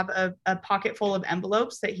doesn't have a pocket full of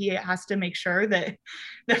envelopes that he has to make sure that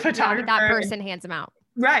the photographer, that person hands them out.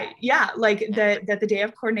 Right. Yeah. That the day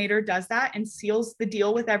of coordinator does that and seals the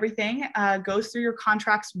deal with everything, goes through your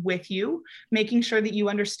contracts with you, making sure that you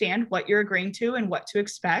understand what you're agreeing to and what to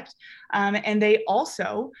expect. And they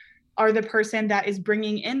also are the person that is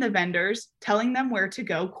bringing in the vendors, telling them where to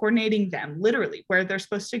go, coordinating them, literally where they're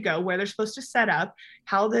supposed to go, where they're supposed to set up,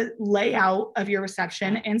 how the layout of your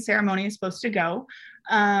reception and ceremony is supposed to go,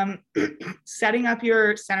 setting up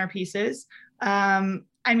your centerpieces.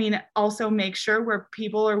 Also make sure where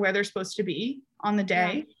people are where they're supposed to be on the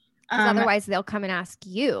day. Otherwise they'll come and ask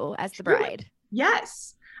you as the bride.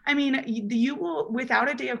 Yes. You will, without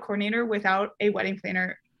a day of coordinator, without a wedding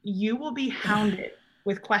planner, you will be hounded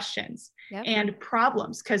with questions and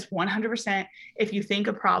problems. Because 100%, if you think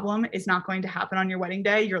a problem is not going to happen on your wedding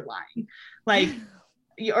day, you're lying.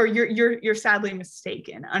 Or you're sadly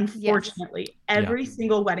mistaken. Unfortunately, every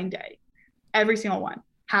single wedding day, every single one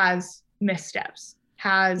has missteps,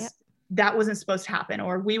 has that wasn't supposed to happen,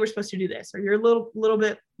 or we were supposed to do this, or you're a little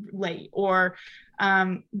bit late, or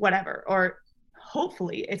whatever, or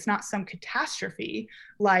hopefully it's not some catastrophe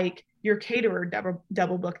like your caterer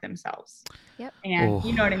double book themselves. Yep. And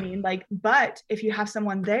you know what I mean? Like, but if you have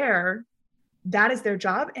someone there, that is their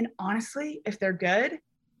job. And honestly, if they're good,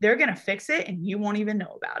 they're going to fix it and you won't even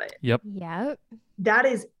know about it. Yep. That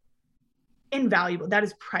is invaluable. That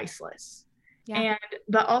is priceless. Yeah.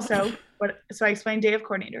 But also so I explained day of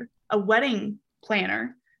coordinator. A wedding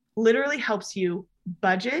planner literally helps you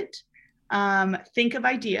budget, think of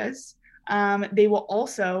ideas. They will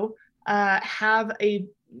also have a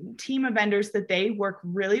team of vendors that they work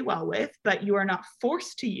really well with, but you are not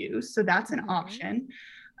forced to use. So that's an option.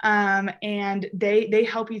 And they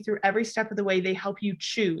help you through every step of the way. They help you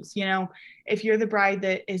choose, you know, if you're the bride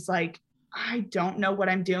that is like, I don't know what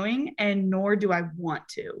I'm doing and nor do I want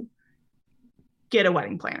to, get a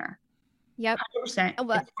wedding planner. Yep. 100%.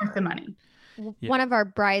 It's worth the money. One of our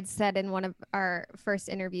brides said in one of our first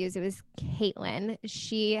interviews, it was Caitlin.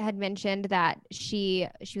 She had mentioned that she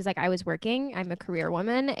was like, I was working, I'm a career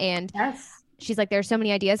woman. And she's like, there's so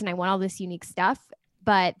many ideas and I want all this unique stuff,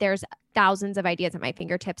 but there's thousands of ideas at my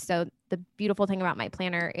fingertips. So the beautiful thing about my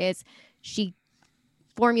planner is she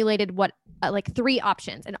formulated like 3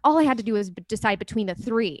 options, and all I had to do was decide between the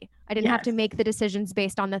 3. I didn't have to make the decisions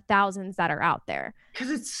based on the thousands that are out there. Because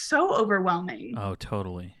it's so overwhelming. Oh,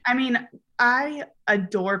 totally. I mean, I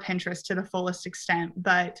adore Pinterest to the fullest extent,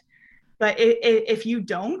 but if you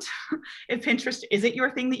don't, if Pinterest isn't your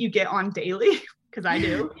thing that you get on daily, because I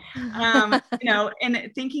do, you know,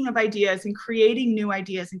 and thinking of ideas and creating new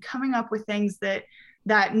ideas and coming up with things that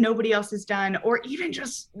nobody else has done, or even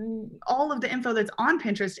just all of the info that's on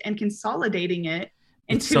Pinterest and consolidating it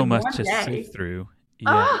into so much one to day. sift through.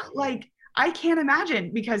 Yeah. Like I can't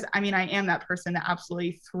imagine, because I mean, I am that person that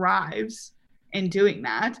absolutely thrives in doing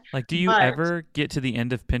that. Like, do you ever get to the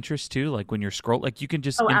end of Pinterest too? Like when you're scroll, like you can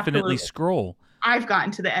just infinitely scroll. I've gotten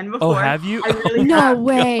to the end before. Oh, have you? I really no have.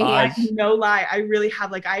 way. Like, no lie. I really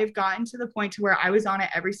have. Like, I have gotten to the point to where I was on it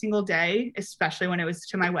every single day, especially when it was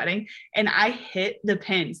to my wedding. And I hit the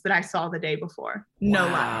pins that I saw the day before. No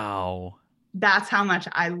lie. Wow. That's how much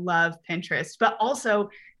I love Pinterest. But also,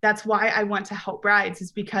 that's why I want to help brides,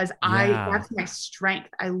 is because that's my strength.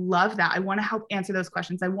 I love that. I want to help answer those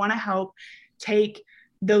questions. I want to help take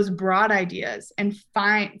those broad ideas and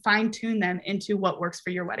fine tune them into what works for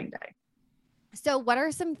your wedding day. So what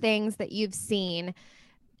are some things that you've seen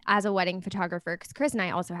as a wedding photographer? Because Chris and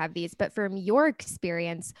I also have these, but from your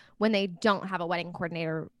experience, when they don't have a wedding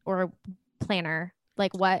coordinator or a planner,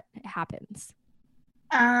 like what happens?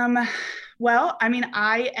 Well, I mean,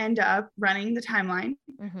 I end up running the timeline,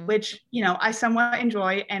 which, you know, I somewhat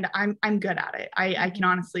enjoy, and I'm good at it. I can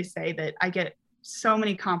honestly say that I get so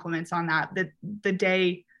many compliments on that the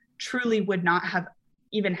day truly would not have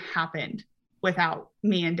even happened without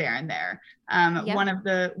me and Darren there. One of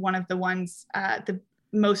the ones, the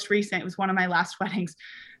most recent, was one of my last weddings.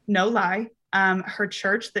 No lie. Her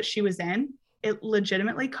church that she was in, it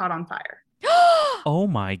legitimately caught on fire. Oh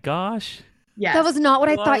my gosh. Yes. That was not what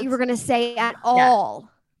I thought you were going to say at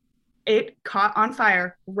all. It caught on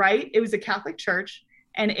fire, right? It was a Catholic church,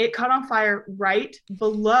 and it caught on fire right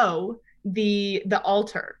below the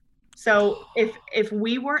altar. So if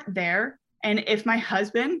we weren't there, and if my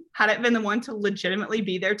husband hadn't been the one to legitimately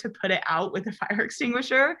be there to put it out with a fire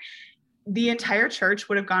extinguisher, the entire church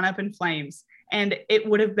would have gone up in flames, and it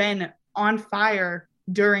would have been on fire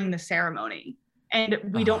during the ceremony. And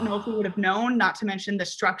we don't know if we would have known, not to mention the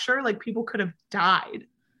structure. Like, people could have died,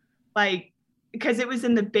 like, because it was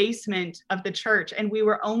in the basement of the church, and we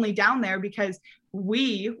were only down there because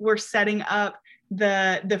we were setting up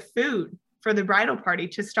the food for the bridal party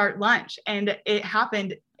to start lunch, and it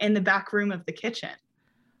happened in the back room of the kitchen.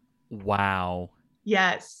 Wow.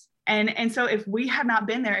 Yes. And so if we had not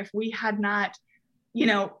been there, if we had not, you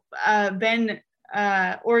know, been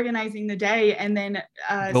organizing the day and then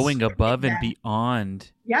going above and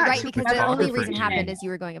beyond. Yeah. Right. Because the only reason it happened is you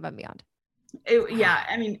were going above and beyond.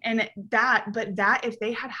 I mean, and that if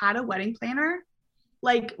they had a wedding planner,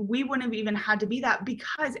 like, we wouldn't have even had to be that,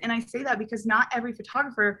 because, and I say that because not every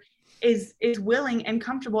photographer is willing and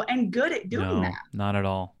comfortable and good at doing that. Not at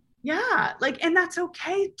all. Yeah. Like, and that's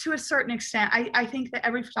okay to a certain extent. I think that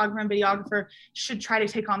every photographer and videographer should try to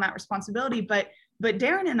take on that responsibility. But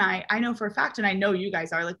Darren and I know for a fact, and I know you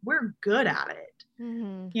guys are, like, we're good at it,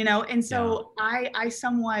 you know? And so I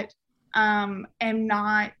somewhat am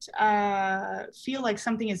not feel like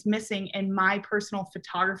something is missing in my personal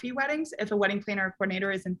photography weddings if a wedding planner or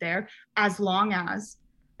coordinator isn't there, as long as,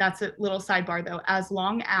 that's a little sidebar though, as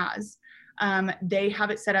long as They have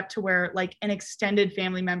it set up to where like an extended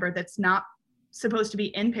family member that's not supposed to be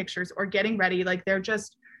in pictures or getting ready, like they're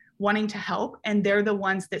just wanting to help, and they're the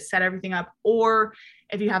ones that set everything up. Or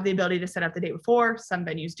if you have the ability to set up the day before, some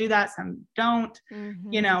venues do that, some don't.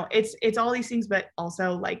 You know, it's all these things, but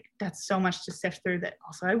also like that's so much to sift through that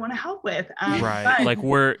also I want to help with. Right. Like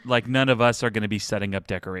we're like, none of us are going to be setting up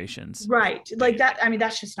decorations. Right. Like that. I mean,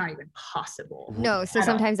 that's just not even possible. No. So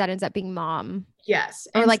sometimes that ends up being mom. Yes.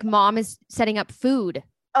 Or And like mom is setting up food.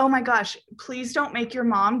 oh my gosh, please don't make your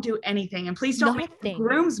mom do anything. And please don't make the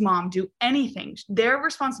groom's mom do anything. Their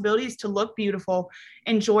responsibility is to look beautiful,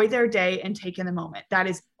 enjoy their day, and take in the moment. That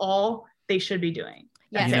is all they should be doing.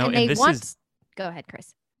 Yes. You know, and they want, go ahead,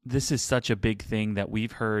 Chris. This is such a big thing that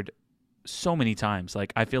we've heard so many times.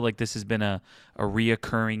 Like, I feel like this has been a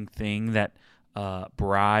reoccurring thing that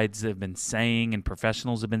brides have been saying and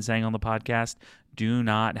professionals have been saying on the podcast. Do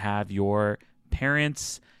not have your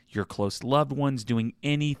parents, your close loved ones doing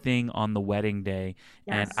anything on the wedding day.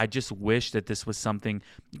 Yes. And I just wish that this was something,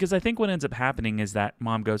 because I think what ends up happening is that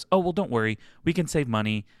mom goes, oh, well, don't worry, we can save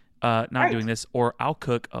money not doing this, or I'll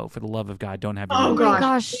cook. Oh, for the love of God, don't have your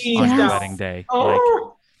gosh, on your wedding day. Like,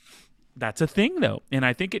 that's a thing though. And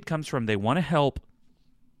I think it comes from, they want to help,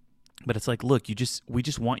 but it's like, look, we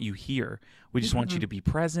just want you here. We just want you to be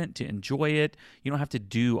present, to enjoy it. You don't have to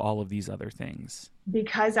do all of these other things.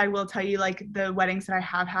 Because I will tell you, like the weddings that I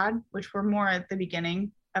have had, which were more at the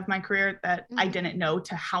beginning of my career, that I didn't know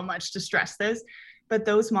to how much to stress this, but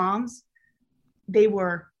those moms, they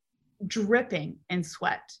were dripping in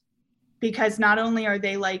sweat, because not only are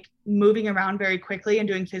they like moving around very quickly and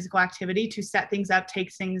doing physical activity to set things up,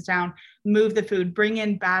 take things down, move the food, bring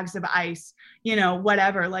in bags of ice, you know,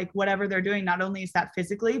 whatever they're doing, not only is that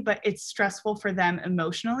physically, but it's stressful for them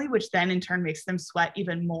emotionally, which then in turn makes them sweat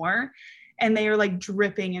even more. And they are like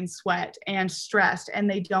dripping in sweat and stressed, and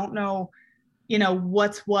they don't know, you know,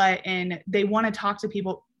 what's what. And they want to talk to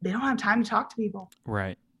people. They don't have time to talk to people.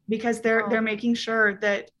 Right. Because they're making sure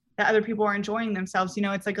that other people are enjoying themselves. You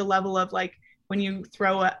know, it's like a level of like when you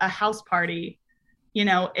throw a house party, you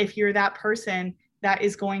know, if you're that person that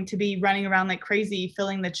is going to be running around like crazy,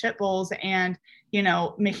 filling the chip bowls and, you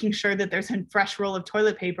know, making sure that there's a fresh roll of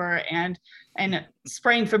toilet paper and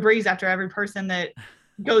spraying Febreze after every person that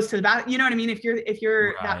goes to the bathroom. You know what I mean? If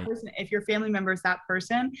you're that person, if your family member is that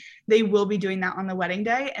person, they will be doing that on the wedding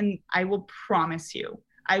day. And I will promise you,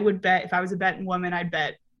 I would bet, if I was a betting woman, I'd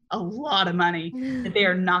bet a lot of money that they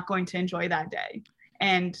are not going to enjoy that day.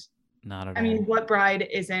 And not at all. I mean, what bride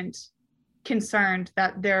isn't concerned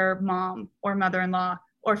that their mom or mother-in-law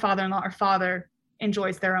or father-in-law or father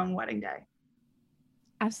enjoys their own wedding day?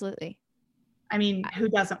 Absolutely. I mean, who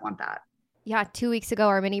doesn't want that? Yeah. 2 weeks ago,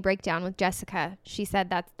 our mini breakdown with Jessica, she said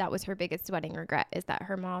that was her biggest wedding regret, is that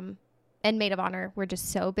her mom and maid of honor were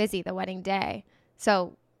just so busy the wedding day.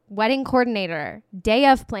 So wedding coordinator, day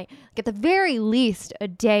of planning, like at the very least, a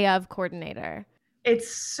day of coordinator.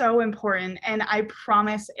 It's so important. And I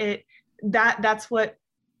promise that's what,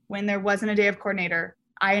 when there wasn't a day of coordinator,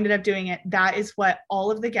 I ended up doing it. That is what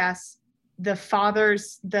all of the guests, the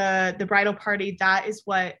fathers, the bridal party, that is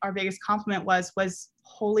what our biggest compliment was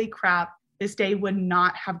holy crap, this day would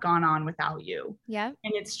not have gone on without you. Yeah.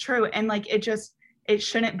 And it's true. And like, it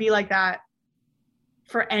shouldn't be like that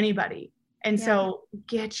for anybody. And so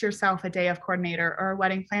get yourself a day of coordinator or a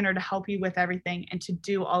wedding planner to help you with everything and to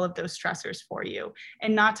do all of those stressors for you.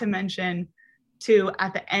 And not to mention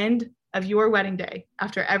at the end of your wedding day,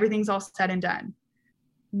 after everything's all said and done,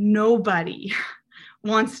 nobody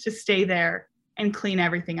wants to stay there and clean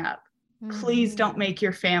everything up. Please don't make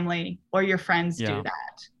your family or your friends do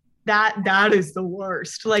that. That is the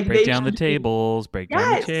worst. Like, break down the tables, break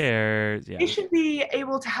down the chairs. Yeah. They should be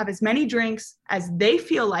able to have as many drinks as they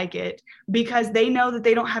feel like it, because they know that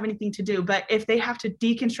they don't have anything to do. But if they have to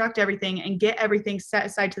deconstruct everything and get everything set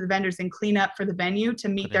aside to the vendors and clean up for the venue to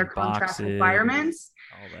meet their contract requirements,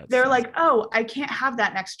 they're like, oh, I can't have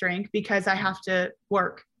that next drink because I have to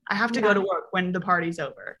work. I have to go to work when the party's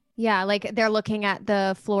over. Yeah, like they're looking at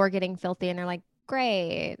the floor getting filthy and they're like,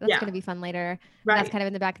 great, that's going to be fun later. Right. That's kind of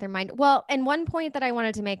in the back of their mind. Well, and one point that I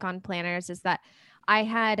wanted to make on planners is that I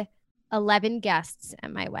had 11 guests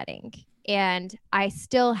at my wedding, and I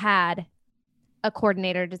still had a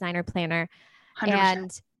coordinator, designer, planner. 100%.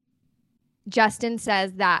 And Justin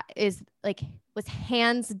says that was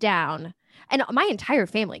hands down. And my entire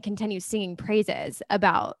family continues singing praises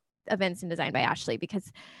about Events and Design by Ashley,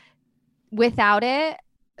 because without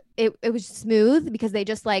it was smooth, because they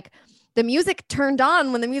just the music turned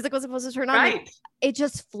on when the music was supposed to turn on. Right. It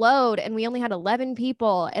just flowed, and we only had 11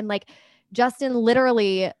 people, and Justin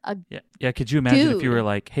literally Yeah. Could you imagine if you Dude. were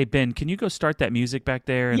like, hey, Ben, can you go start that music back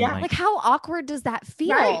there? And Yeah. like how awkward does that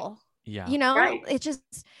feel? Right. yeah. You know, Right.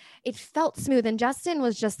 it felt smooth. And Justin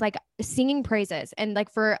was just like singing praises. And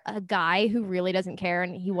like for a guy who really doesn't care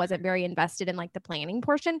and he wasn't very invested in like the planning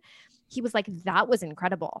portion, he was like, that was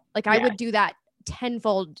incredible. Like I would do that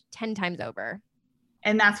tenfold, 10 times over.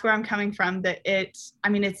 And that's where I'm coming from, that it's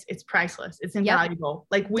priceless. It's invaluable.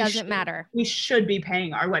 Like Doesn't matter. We should be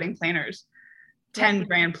paying our wedding planners 10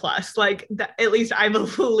 grand plus, like that, at least I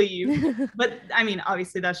believe. But I mean,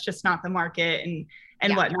 obviously that's just not the market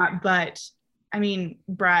and whatnot. But I mean,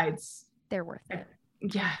 brides, they're worth it.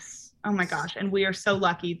 Yes. Oh my gosh. And we are so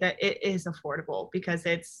lucky that it is affordable, because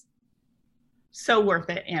it's so worth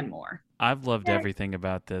it and more. I've loved everything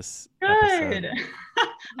about this Good. episode.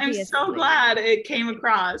 I'm so glad it came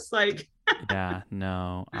across. Like, yeah,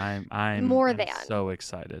 no, I'm more than so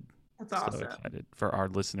excited. That's awesome. So excited for our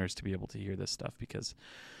listeners to be able to hear this stuff, because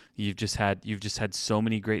you've just had so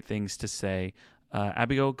many great things to say.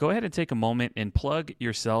 Abigail, go ahead and take a moment and plug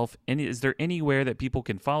yourself. Is there anywhere that people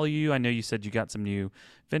can follow you? I know you said you got some new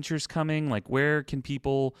ventures coming. Like, where can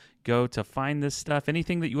people go to find this stuff?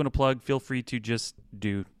 Anything that you want to plug, feel free to just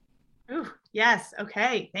do. Ooh, yes.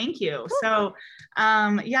 Okay. Thank you. So,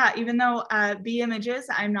 even though Be Images,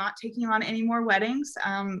 I'm not taking on any more weddings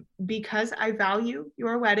because I value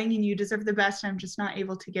your wedding and you deserve the best. I'm just not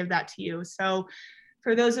able to give that to you. So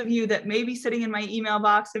for those of you that may be sitting in my email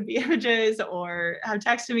box of Be Images or have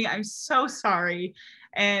texted me, I'm so sorry.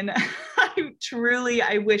 And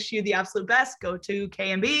I wish you the absolute best. Go to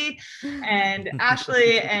K&B and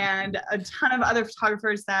Ashley and a ton of other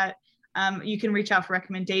photographers that you can reach out for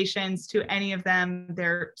recommendations to any of them.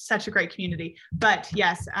 They're such a great community. But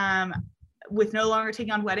yes, with no longer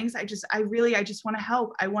taking on weddings, I just want to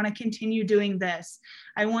help. I want to continue doing this.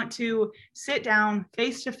 I want to sit down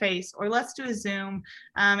face to face, or let's do a Zoom.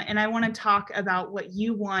 And I want to talk about what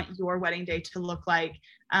you want your wedding day to look like.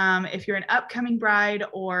 If you're an upcoming bride,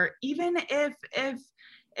 or even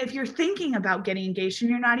if you're thinking about getting engaged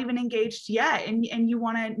and you're not even engaged yet, and you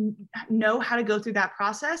want to know how to go through that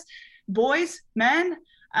process, boys, men,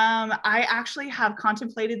 I actually have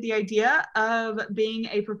contemplated the idea of being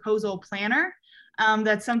a proposal planner.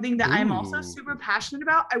 That's something that I'm also super passionate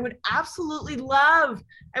about. I would absolutely love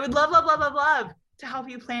to help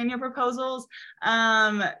you plan your proposals,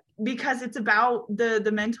 because it's about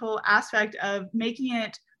the mental aspect of making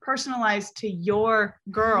it personalized to your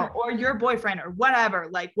girl or your boyfriend or whatever,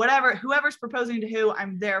 whoever's proposing to who,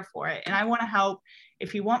 I'm there for it. And I want to help.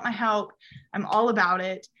 If you want my help, I'm all about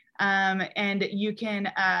it. And you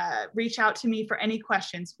can reach out to me for any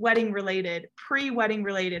questions, wedding related, pre-wedding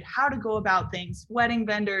related, how to go about things, wedding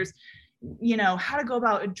vendors, how to go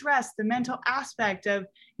about a dress, the mental aspect of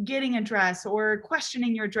getting a dress or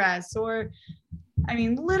questioning your dress, or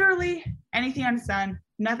literally anything under the sun.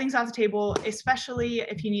 Nothing's off the table, especially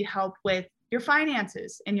if you need help with your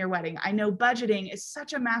finances in your wedding. I know budgeting is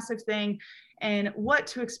such a massive thing, and what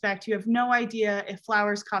to expect. You have no idea if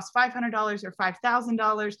flowers cost $500 or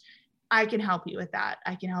 $5,000. I can help you with that.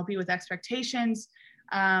 I can help you with expectations,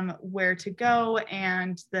 where to go,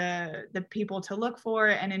 and the people to look for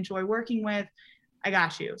and enjoy working with. I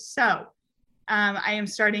got you. So I am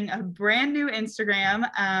starting a brand new Instagram,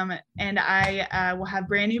 and I will have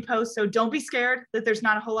brand new posts. So don't be scared that there's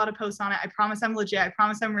not a whole lot of posts on it. I promise I'm legit. I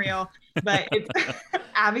promise I'm real. But it's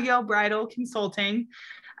Abigail Bridal Consulting.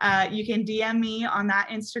 You can DM me on that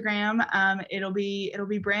Instagram. It'll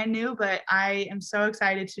be brand new, but I am so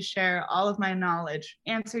excited to share all of my knowledge,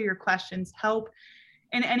 answer your questions, help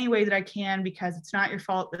in any way that I can, because it's not your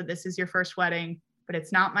fault that this is your first wedding, but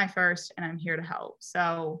it's not my first, and I'm here to help.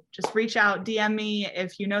 So just reach out, DM me.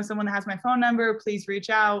 If you know someone that has my phone number, please reach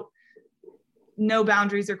out. No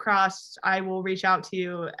boundaries are crossed. I will reach out to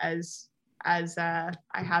you as I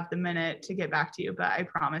have the minute to get back to you, but I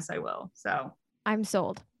promise I will. So I'm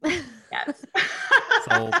sold. Yes.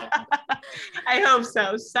 Sold. I hope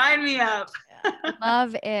so. Sign me up.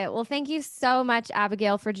 Love it. Well, thank you so much,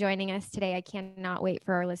 Abigail, for joining us today. I cannot wait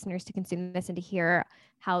for our listeners to consume this and to hear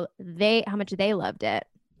how much they loved it.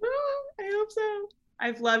 I hope so.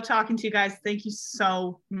 I've loved talking to you guys. Thank you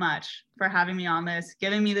so much for having me on this,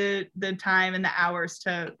 giving me the time and the hours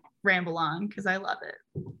to ramble on, because I love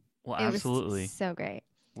it. Well, absolutely. It was so great.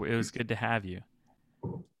 It was good to have you.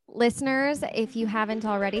 Listeners, if you haven't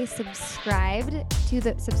already, subscribed. I said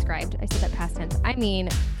that past tense. I mean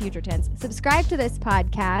future tense. Subscribe to this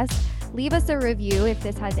podcast. Leave us a review if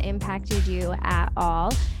this has impacted you at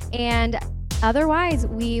all. And otherwise,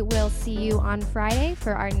 we will see you on Friday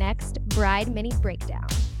for our next Bride Mini Breakdown.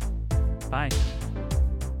 Bye.